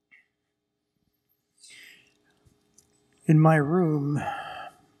In my room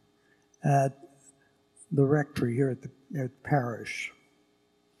at the rectory here at the parish,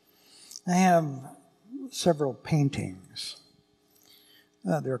 I have several paintings.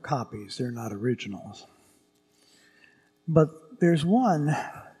 They're copies, they're not originals. But there's one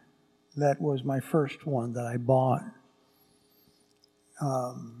that was my first one that I bought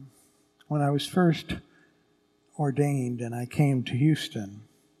when I was first ordained and I came to Houston.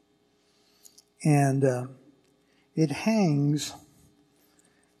 And it hangs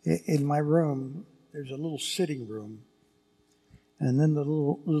in my room. There's a little sitting room. And then the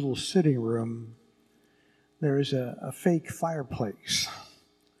little sitting room, there is a fake fireplace.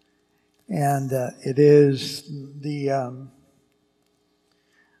 And it is the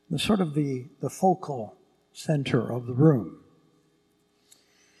sort of the focal center of the room.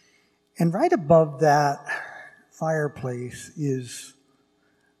 And right above that fireplace is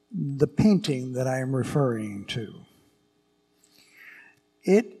the painting that I am referring to.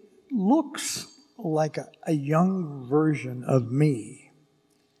 It looks like a young version of me,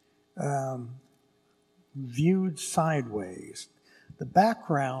 viewed sideways. The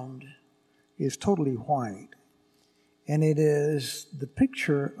background is totally white, and it is the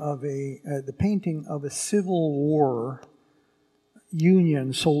picture of the painting of a Civil War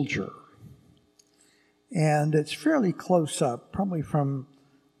Union soldier. And it's fairly close up, probably from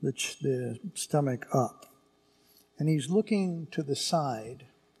the stomach up. And he's looking to the side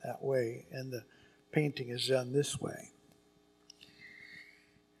that way, and the painting is done this way.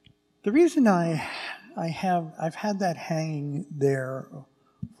 The reason I've had that hanging there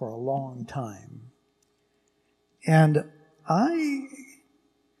for a long time, and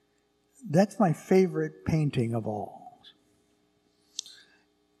that's my favorite painting of all.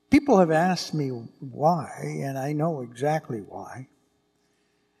 People have asked me why, and I know exactly why.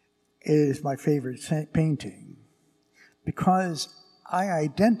 It is my favorite painting because I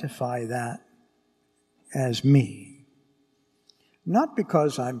identify that as me. Not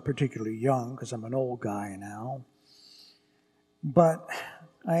because I'm particularly young, because I'm an old guy now, but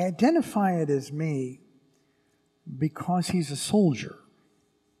I identify it as me because he's a soldier.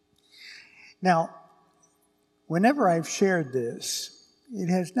 Now, whenever I've shared this, it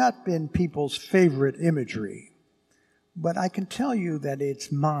has not been people's favorite imagery, but I can tell you that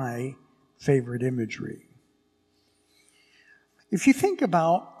it's my favorite imagery. If you think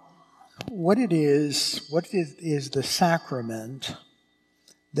about what is the sacrament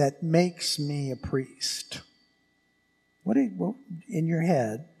that makes me a priest? In your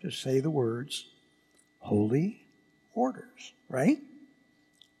head, just say the words, holy orders, right?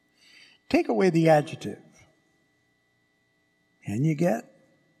 Take away the adjective, and you get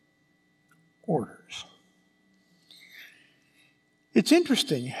orders. It's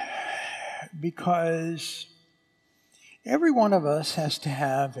interesting because every one of us has to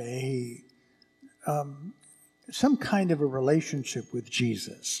have some kind of a relationship with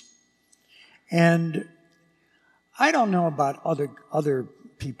Jesus. And I don't know about other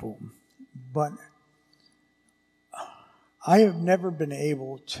people, but I have never been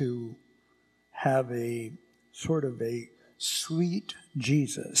able to have a sort of a sweet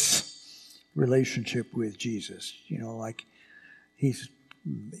Jesus relationship with Jesus. You know, like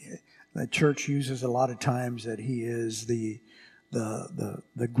the church uses a lot of times that he is the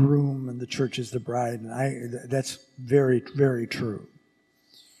groom and the church is the bride, and that's very, very true.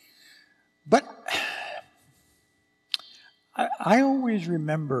 But I always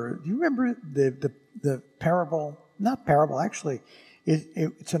remember. Do you remember the parable? Not parable, actually.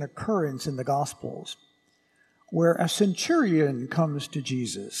 It's an occurrence in the Gospels where a centurion comes to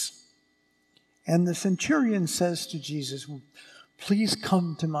Jesus, and the centurion says to Jesus, "Please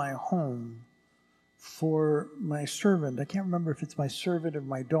come to my home for my servant." I can't remember if it's my servant or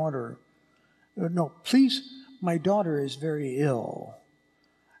my daughter. No, please, my daughter is very ill.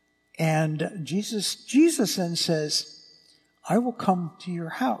 And Jesus then says, "I will come to your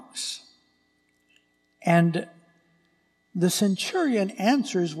house." And the centurion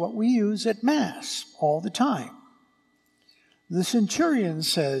answers what we use at Mass all the time. The centurion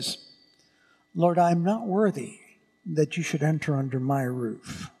says, "Lord, I'm not worthy that you should enter under my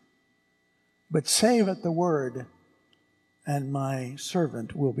roof. But say but the word, and my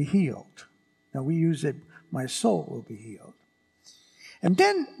servant will be healed." Now we use it, my soul will be healed. And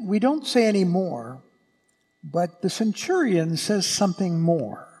then we don't say any more, but the centurion says something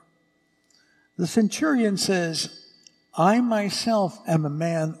more. The centurion says, "I myself am a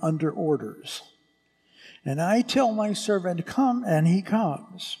man under orders. And I tell my servant, come, and he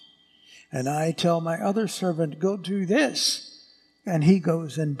comes. And I tell my other servant, go do this, and he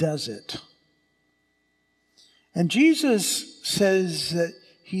goes and does it." And Jesus says that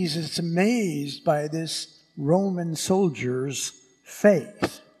he's amazed by this Roman soldier's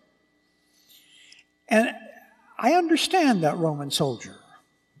faith. And I understand that Roman soldier.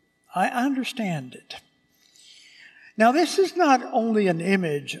 I understand it. Now, this is not only an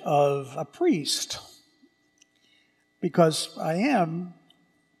image of a priest, because I am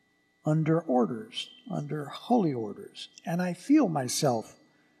under orders, under holy orders, and I feel myself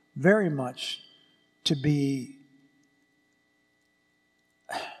very much to be,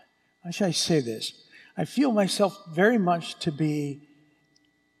 how should I say this? I feel myself very much to be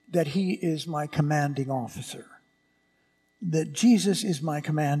that he is my commanding officer, that Jesus is my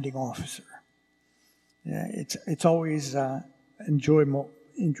commanding officer. Yeah, it's always enjoyable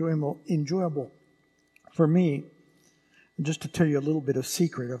for me. And just to tell you a little bit of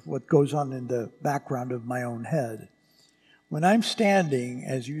secret of what goes on in the background of my own head. When I'm standing,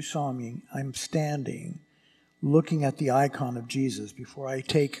 as you saw me, I'm standing looking at the icon of Jesus before I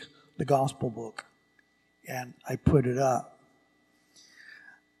take the gospel book and I put it up.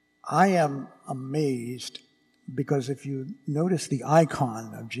 I am amazed because if you notice the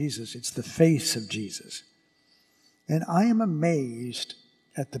icon of Jesus, it's the face of Jesus. And I am amazed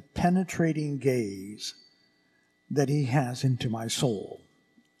at the penetrating gaze that he has into my soul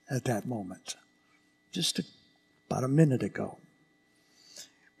at that moment, just about a minute ago.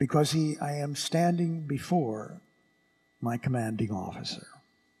 Because I am standing before my commanding officer.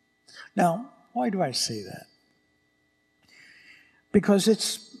 Now, why do I say that? Because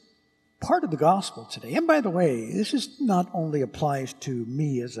it's part of the gospel today. And by the way, this is not only applies to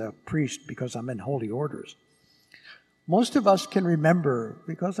me as a priest because I'm in holy orders. Most of us can remember,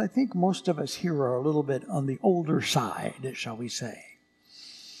 because I think most of us here are a little bit on the older side, shall we say.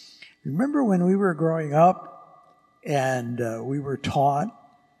 Remember when we were growing up and we were taught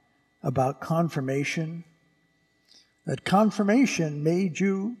about confirmation? That confirmation made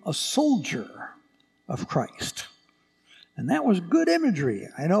you a soldier of Christ. And that was good imagery.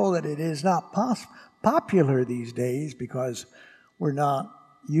 I know that it is not popular these days because we're not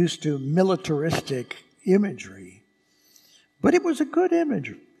used to militaristic imagery. But it was a good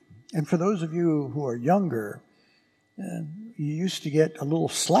imagery. And for those of you who are younger, you used to get a little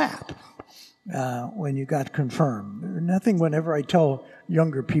slap when you got confirmed. Nothing whenever I tell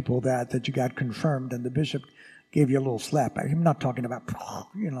younger people that you got confirmed and the bishop gave you a little slap. I'm not talking about,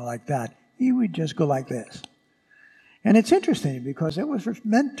 like that. He would just go like this. And it's interesting because it was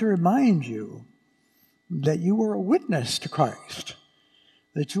meant to remind you that you were a witness to Christ,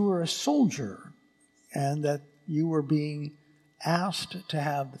 that you were a soldier, and that you were being asked to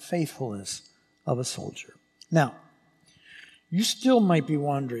have the faithfulness of a soldier. Now, you still might be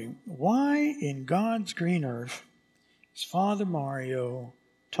wondering, why in God's green earth is Father Mario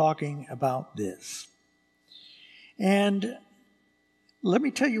talking about this? And let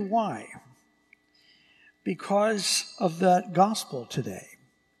me tell you why. Because of the gospel today.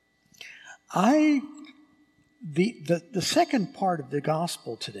 The second part of the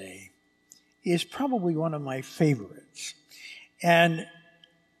gospel today is probably one of my favorites. And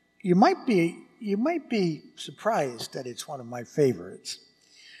you might be surprised that it's one of my favorites.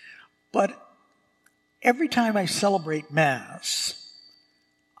 But every time I celebrate Mass,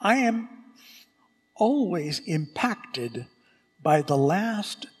 I am always impacted by the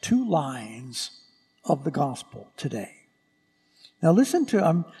last two lines of the gospel today. Now listen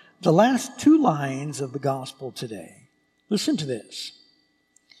to the last two lines of the gospel today. Listen to this.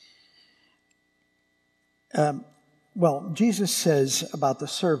 Jesus says about the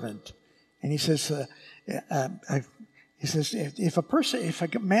servant, and he says, if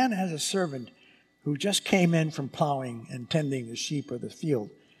a man has a servant who just came in from plowing and tending the sheep of the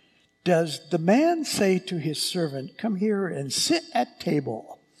field, does the man say to his servant, "Come here and sit at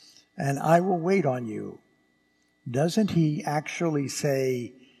table, and I will wait on you"? Doesn't he actually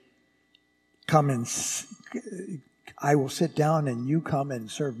say, I will sit down and you come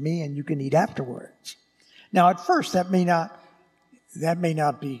and serve me and you can eat afterwards? Now, at first, that may not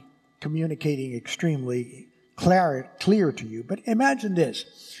be communicating extremely clear to you, but imagine this.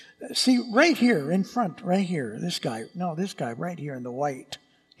 See, right here in front, right here, this guy right here in the white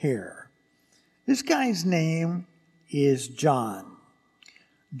hair. This guy's name is John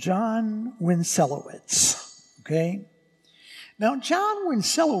Wincelowitz, okay? Now, John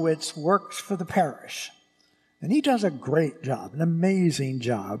Wincelowitz works for the parish, and he does a great job, an amazing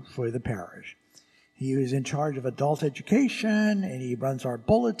job for the parish. He is in charge of adult education, and he runs our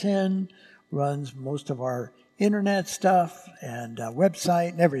bulletin, runs most of our internet stuff, and website,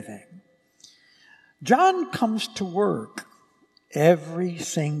 and everything. John comes to work every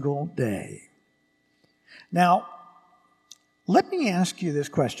single day. Now, let me ask you this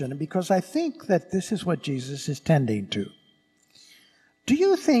question, because I think that this is what Jesus is tending to. Do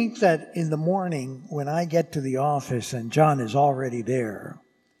you think that in the morning when I get to the office and John is already there,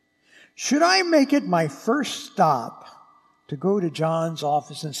 should I make it my first stop to go to John's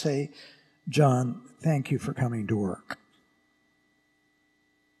office and say, John, thank you for coming to work?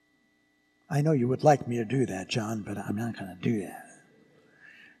 I know you would like me to do that, John, but I'm not going to do that.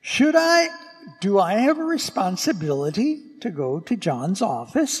 Do I have a responsibility to go to John's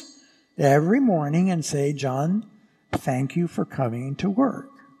office every morning and say, John, thank you for coming to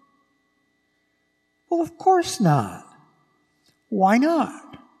work? Well, of course not. Why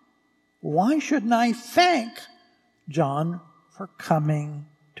not? Why shouldn't I thank John for coming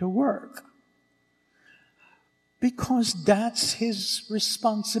to work? Because that's his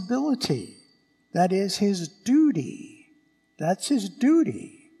responsibility. That is his duty. That's his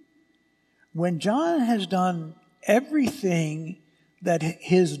duty. When John has done everything that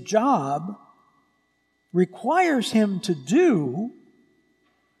his job requires him to do,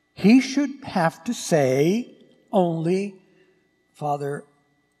 he should have to say only, Father,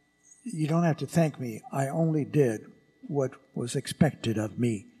 you don't have to thank me. I only did what was expected of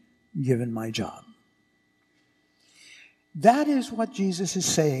me, given my job. That is what Jesus is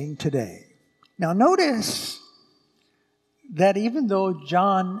saying today. Now notice that even though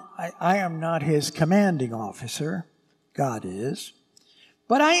John, I am not his commanding officer, God is,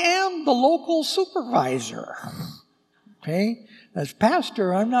 but I am the local supervisor. Okay? As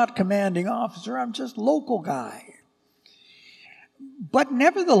pastor, I'm not commanding officer, I'm just local guy. But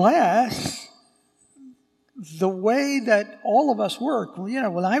nevertheless, the way that all of us work,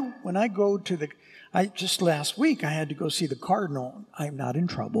 when I go to just last week I had to go see the Cardinal. I'm not in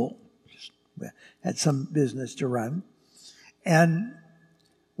trouble. Just had some business to run. And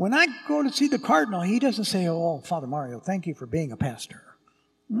when I go to see the Cardinal, he doesn't say, oh, Father Mario, thank you for being a pastor.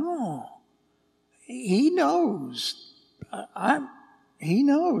 No. He knows. He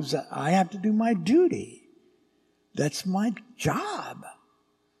knows that I have to do my duty. That's my job.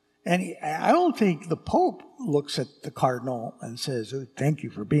 And I don't think the Pope looks at the Cardinal and says, oh, thank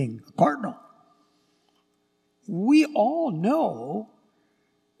you for being a Cardinal. We all know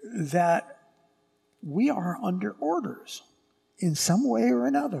that we are under orders in some way or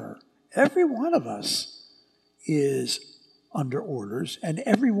another. Every one of us is under orders, and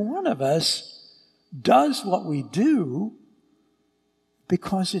every one of us does what we do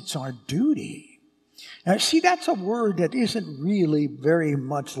because it's our duty. Now, see, that's a word that isn't really very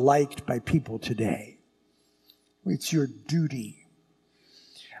much liked by people today. It's your duty.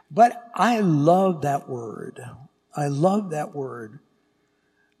 But I love that word. I love that word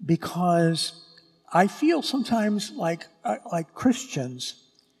because I feel sometimes like Christians,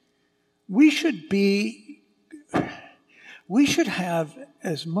 we should have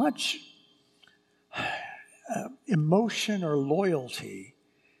as much emotion or loyalty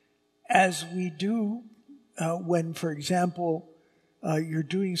as we do when, for example, you're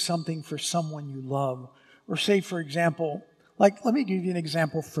doing something for someone you love. Or say, for example, let me give you an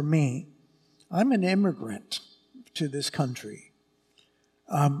example for me. I'm an immigrant to this country.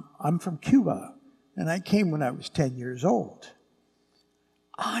 I'm from Cuba. And I came when I was 10 years old.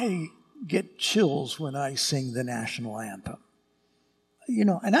 I get chills when I sing the national anthem.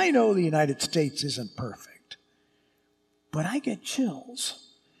 And I know the United States isn't perfect. But I get chills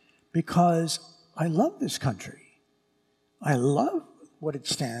because I love this country. I love what it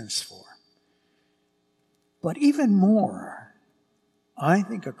stands for. But even more, I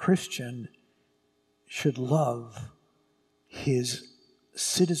think a Christian should love his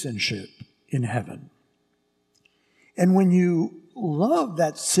citizenship in heaven. And when you love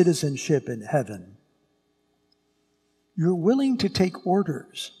that citizenship in heaven, you're willing to take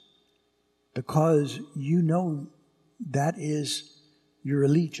orders because you know that is your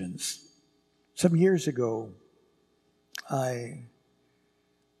allegiance. Some years ago, I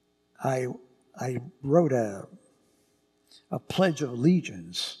wrote a pledge of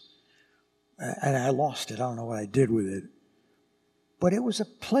allegiance, and I lost it. I don't know what I did with it. But it was a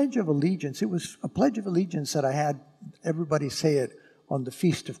pledge of allegiance. It was a pledge of allegiance that I had everybody say it on the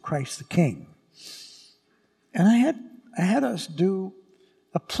Feast of Christ the King. And I had us do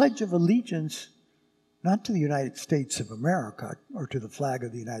a pledge of allegiance, not to the United States of America or to the flag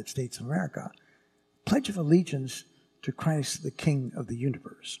of the United States of America, pledge of allegiance to Christ the King of the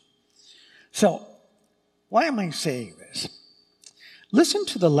universe. So, why am I saying this? Listen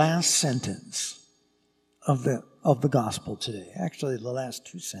to the last sentence of the gospel today. Actually, the last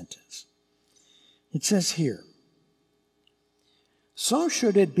two sentences. It says here, so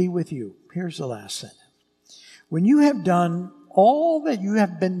should it be with you. Here's the last sentence. when you have done all that you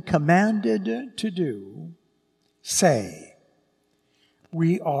have been commanded to do, say,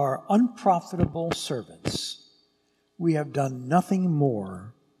 we are unprofitable servants. We have done nothing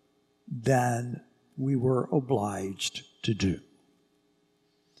more than we were obliged to do.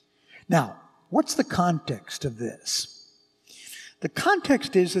 Now, what's the context of this? The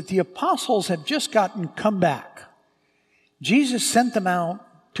context is that the apostles have just come back. Jesus sent them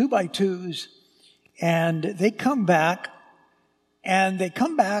out 2 by 2s, and they come back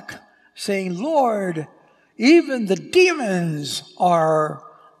saying, Lord, even the demons are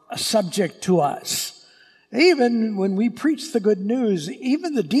subject to us. Even when we preach the good news,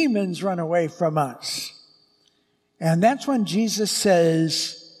 even the demons run away from us. And that's when Jesus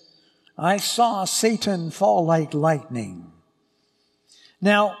says, I saw Satan fall like lightning.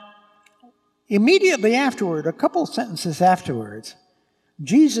 Now, immediately afterward, a couple of sentences afterwards,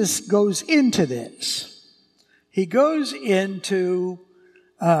 Jesus goes into this. He goes into,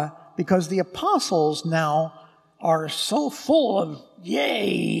 because the apostles now are so full of,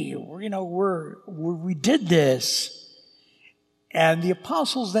 yay, we did this. And the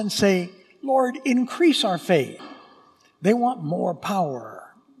apostles then say, Lord, increase our faith. They want more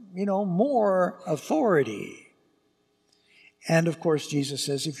power, more authority. And of course, Jesus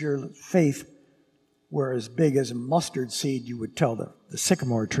says, if your faith were as big as a mustard seed, you would tell the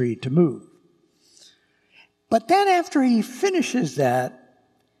sycamore tree to move. But then after he finishes that,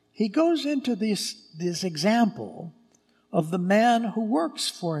 he goes into this example of the man who works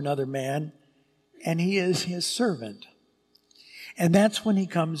for another man, and he is his servant. And that's when he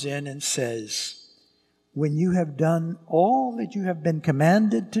comes in and says, when you have done all that you have been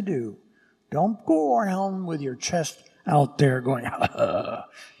commanded to do, don't go around with your chest out there going, I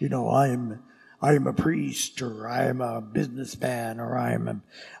am a priest, or I am a businessman, or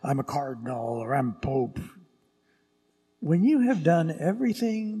I'm a cardinal, or I'm a pope. When you have done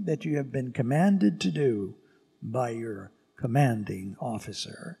everything that you have been commanded to do by your commanding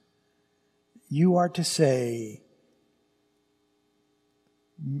officer, you are to say,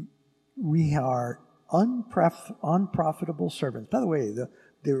 we are unprofitable servants. By the way,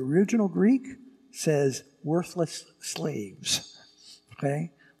 the original Greek says worthless slaves,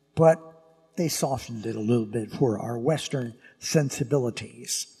 okay? But they softened it a little bit for our Western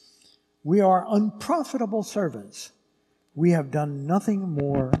sensibilities. We are unprofitable servants. We have done nothing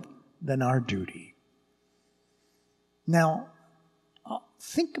more than our duty. Now,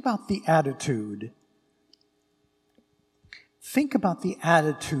 think about the attitude. Think about the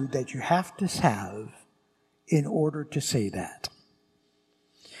attitude that you have to have in order to say that.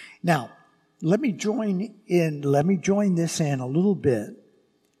 Now, let me join this in a little bit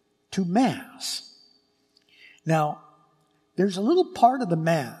to Mass. Now, there's a little part of the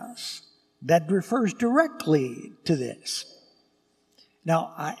Mass that refers directly to this.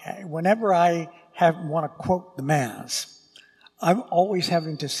 Now, whenever I want to quote the Mass, I'm always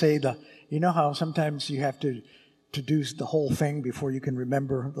having to say how sometimes you have to do the whole thing before you can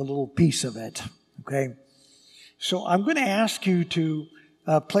remember the little piece of it, okay? So I'm going to ask you to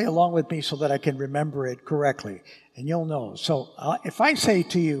play along with me so that I can remember it correctly, and you'll know. So if I say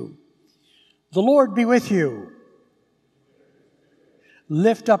to you, the Lord be with you,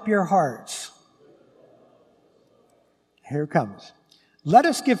 lift up your hearts. Here it comes. Let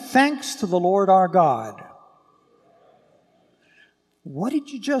us give thanks to the Lord our God. What did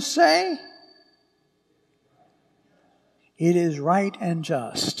you just say? It is right and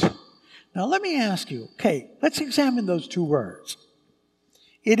just. Now let me ask you, okay, let's examine those two words.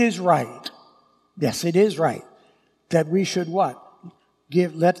 It is right. Yes, it is right that we should what?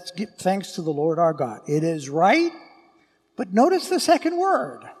 Let's give thanks to the Lord our God. It is right, but notice the second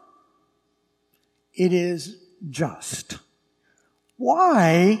word. It is just.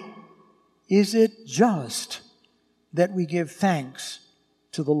 Why is it just that we give thanks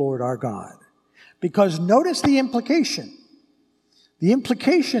to the Lord our God? Because notice the implication. The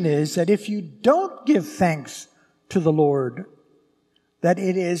implication is that if you don't give thanks to the Lord, that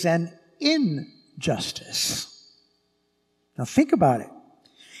it is an injustice. Now think about it.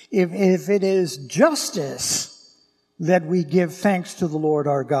 If it is justice that we give thanks to the Lord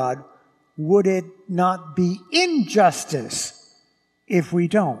our God, would it not be injustice if we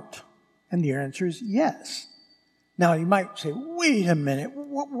don't? And the answer is yes. Now you might say, wait a minute,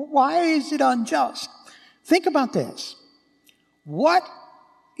 why is it unjust? Think about this. What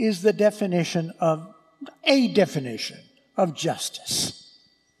is the definition of justice?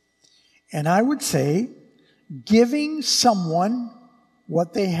 And I would say giving someone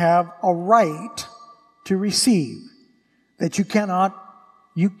what they have a right to receive. That you cannot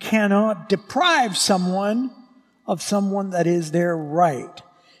deprive someone of someone that is their right.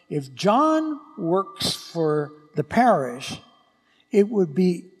 If John works for the parish, it would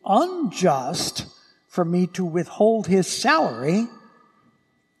be unjust for me to withhold his salary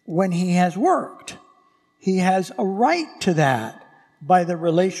when he has worked. He has a right to that by the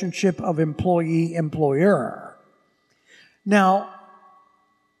relationship of employee-employer. Now,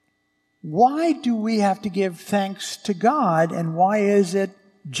 why do we have to give thanks to God, and why is it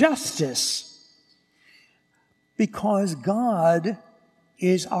justice? Because God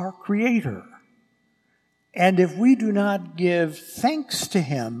is our creator. And if we do not give thanks to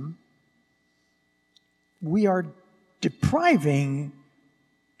him, we are depriving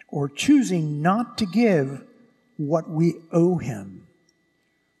or choosing not to give what we owe him.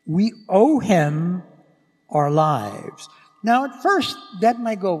 We owe him our lives. Now, at first, that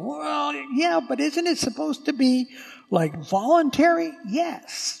might go, well, yeah, but isn't it supposed to be like voluntary?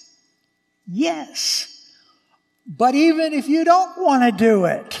 Yes. Yes. But even if you don't want to do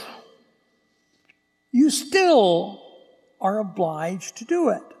it, you still are obliged to do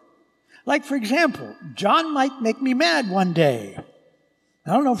it. Like, for example, John might make me mad one day.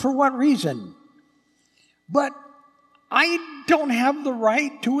 I don't know for what reason. But I don't have the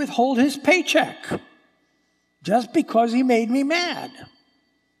right to withhold his paycheck just because he made me mad.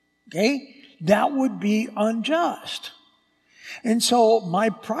 Okay? That would be unjust. And so my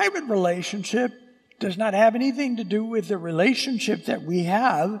private relationship does not have anything to do with the relationship that we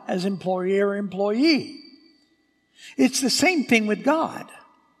have as employer-employee. It's the same thing with God.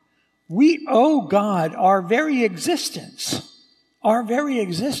 We owe God our very existence. Our very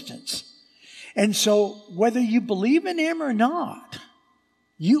existence. And so whether you believe in him or not,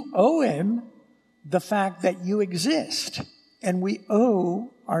 you owe him the fact that you exist. And we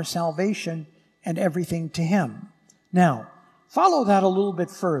owe our salvation and everything to him. Now, follow that a little bit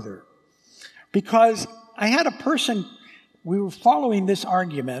further. Because I had a person, we were following this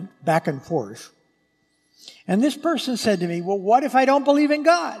argument back and forth. And this person said to me, well, what if I don't believe in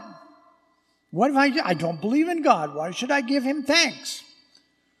God? What if I don't believe in God? Why should I give him thanks?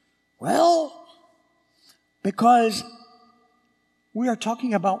 Well, because we are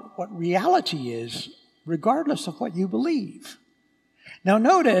talking about what reality is, regardless of what you believe. Now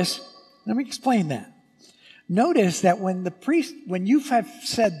notice, let me explain that. Notice that when you have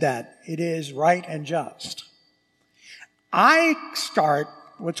said that it is right and just, I start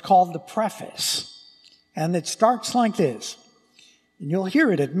what's called the preface. And it starts like this. And you'll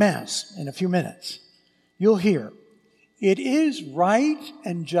hear it at Mass in a few minutes. You'll hear, it is right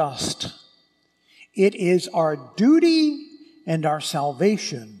and just. It is our duty and our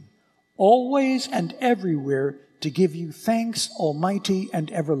salvation, always and everywhere, to give you thanks, Almighty and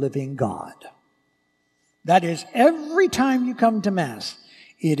ever-living God. That is every time you come to Mass.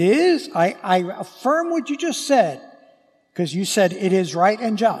 It is, I affirm what you just said, because you said it is right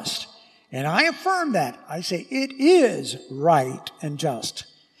and just. And I affirm that. I say it is right and just.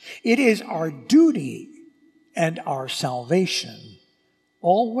 It is our duty and our salvation,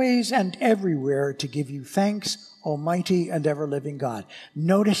 always and everywhere, to give you thanks, Almighty and ever-living God.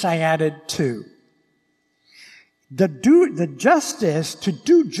 Notice I added two. The justice, to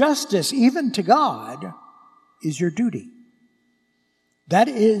do justice even to God, is your duty. That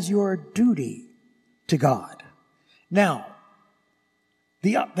is your duty to God. Now,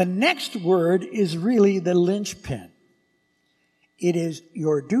 the next word is really the linchpin. It is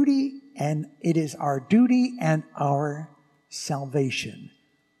your duty, and it is our duty and our salvation.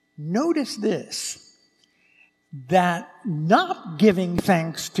 Notice this, that not giving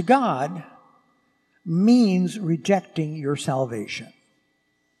thanks to God means rejecting your salvation.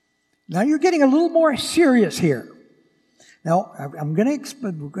 Now you're getting a little more serious here. Now, we're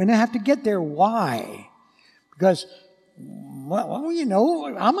going to have to get there. Why? Because, well, you know,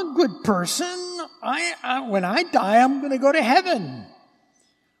 I'm a good person. When I die, I'm going to go to heaven.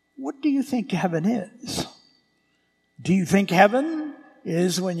 What do you think heaven is? Do you think heaven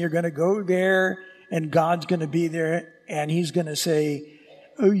is when you're going to go there and God's going to be there and he's going to say,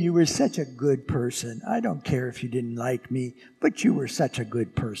 oh, you were such a good person. I don't care if you didn't like me, but you were such a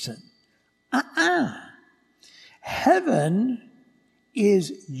good person. Heaven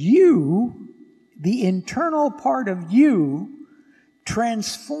is you, the internal part of you,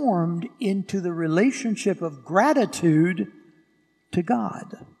 transformed into the relationship of gratitude to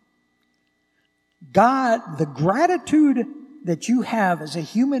God. God, the gratitude that you have as a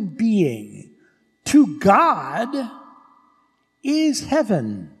human being to God is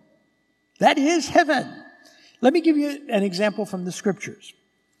heaven. That is heaven. Let me give you an example from the scriptures.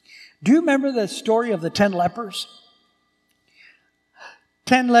 Do you remember the story of the 10 lepers?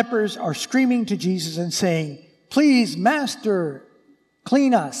 10 lepers are screaming to Jesus and saying, please, Master,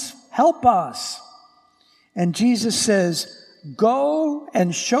 clean us, help us. And Jesus says, go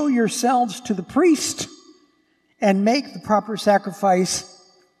and show yourselves to the priest and make the proper sacrifice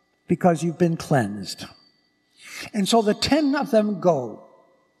because you've been cleansed. And so the 10 of them go.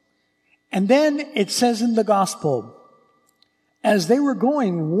 And then it says in the gospel, as they were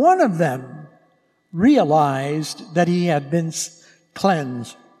going, one of them realized that he had been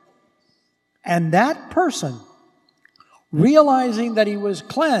cleansed. And that person, realizing that he was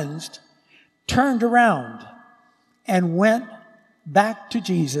cleansed, turned around and went back to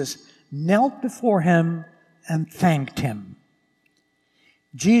Jesus, knelt before him, and thanked him.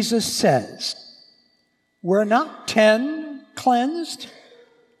 Jesus says, were not 10 cleansed?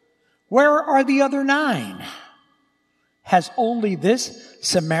 Where are the other 9? Has only this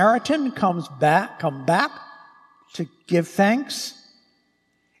Samaritan come back to give thanks?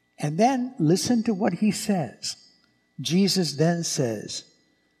 And then listen to what he says. Jesus then says,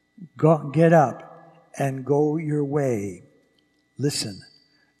 get up and go your way. Listen,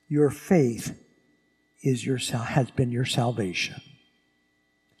 your faith has been your salvation.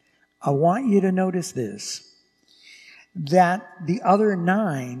 I want you to notice this, that the other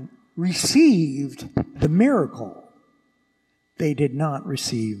 9 received the miracle. They did not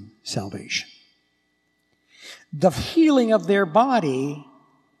receive salvation. The healing of their body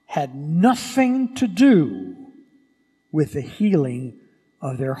had nothing to do with the healing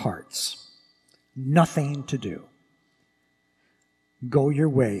of their hearts. Nothing to do. Go your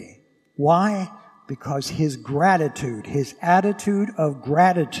way. Why? Because his gratitude, his attitude of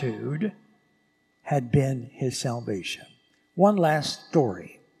gratitude had been his salvation. One last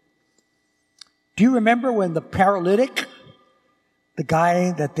story. Do you remember when the paralytic, the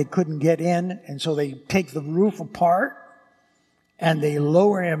guy that they couldn't get in, and so they take the roof apart and they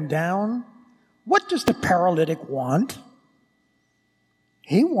lower him down? What does the paralytic want?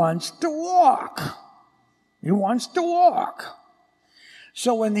 He wants to walk. He wants to walk.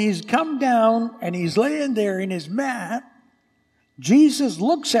 So when he's come down and he's laying there in his mat, Jesus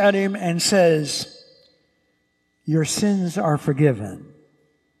looks at him and says, your sins are forgiven.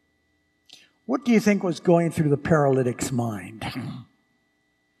 What do you think was going through the paralytic's mind?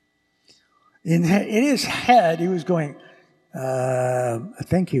 In his head, he was going,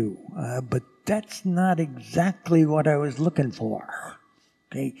 thank you, but that's not exactly what I was looking for.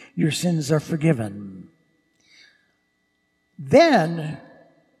 Okay, your sins are forgiven. Then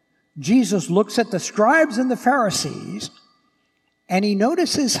Jesus looks at the scribes and the Pharisees, and he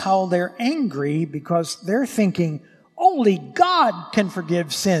notices how they're angry because they're thinking, only God can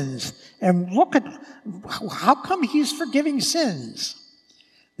forgive sins. And look at, how come he's forgiving sins?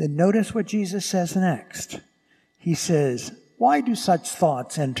 Then notice what Jesus says next. He says, why do such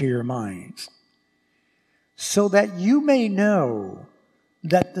thoughts enter your minds? So that you may know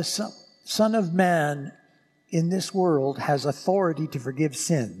that the Son of Man in this world has authority to forgive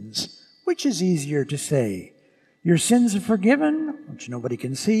sins. Which is easier to say? Your sins are forgiven, which nobody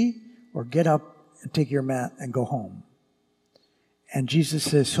can see, or get up and take your mat and go home. And Jesus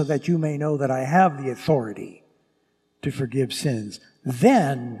says, so that you may know that I have the authority to forgive sins.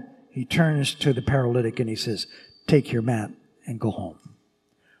 Then he turns to the paralytic and he says, take your mat and go home.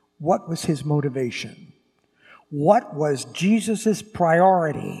 What was his motivation? What was Jesus'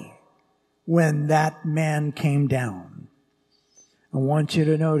 priority when that man came down? I want you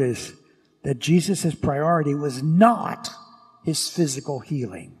to notice that Jesus' priority was not his physical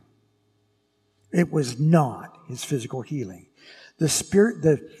healing. It was not his physical healing.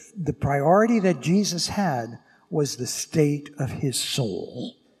 The priority that Jesus had was the state of his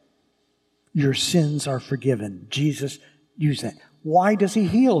soul. Your sins are forgiven. Jesus used that. Why does he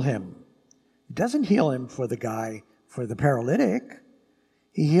heal him? He doesn't heal him for the paralytic.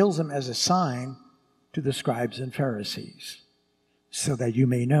 He heals him as a sign to the scribes and Pharisees, so that you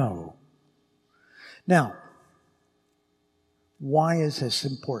may know. Now, why is this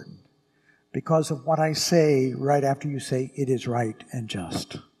important? Because of what I say right after you say, it is right and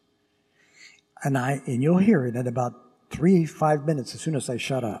just. And you'll hear it in about 3-5 minutes as soon as I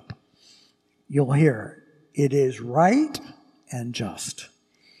shut up. You'll hear, it is right and just.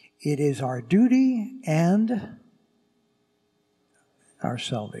 It is our duty and our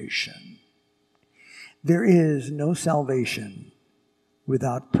salvation. There is no salvation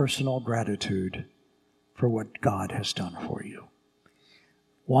without personal gratitude for what God has done for you.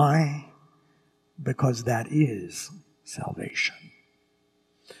 Why? Because that is salvation.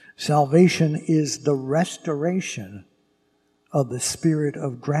 Salvation is the restoration of the spirit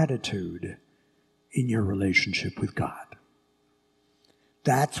of gratitude in your relationship with God.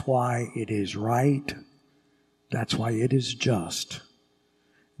 That's why it is right That's why it is just.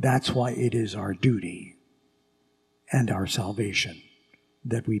 That's why it is our duty and our salvation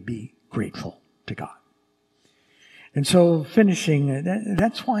that we be grateful to God. And so finishing,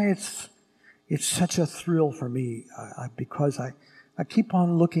 that's why it's such a thrill for me, because I keep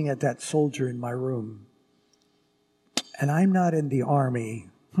on looking at that soldier in my room. And I'm not in the army.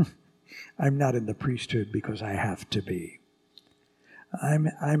 I'm not in the priesthood because I have to be.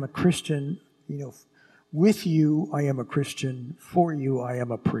 I'm a Christian, with you I am a Christian, for you I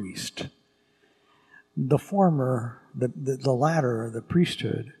am a priest. The former, the latter, the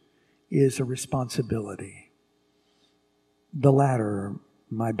priesthood, is a responsibility. The latter,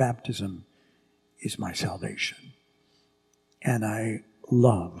 my baptism, is my salvation. And I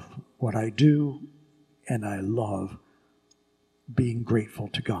love what I do, and I love being grateful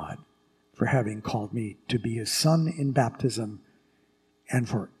to God for having called me to be his son in baptism, and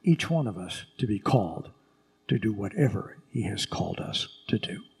for each one of us to be called to do whatever he has called us to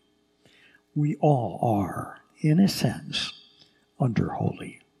do. We all are, in a sense, under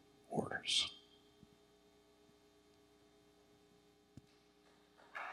holy orders.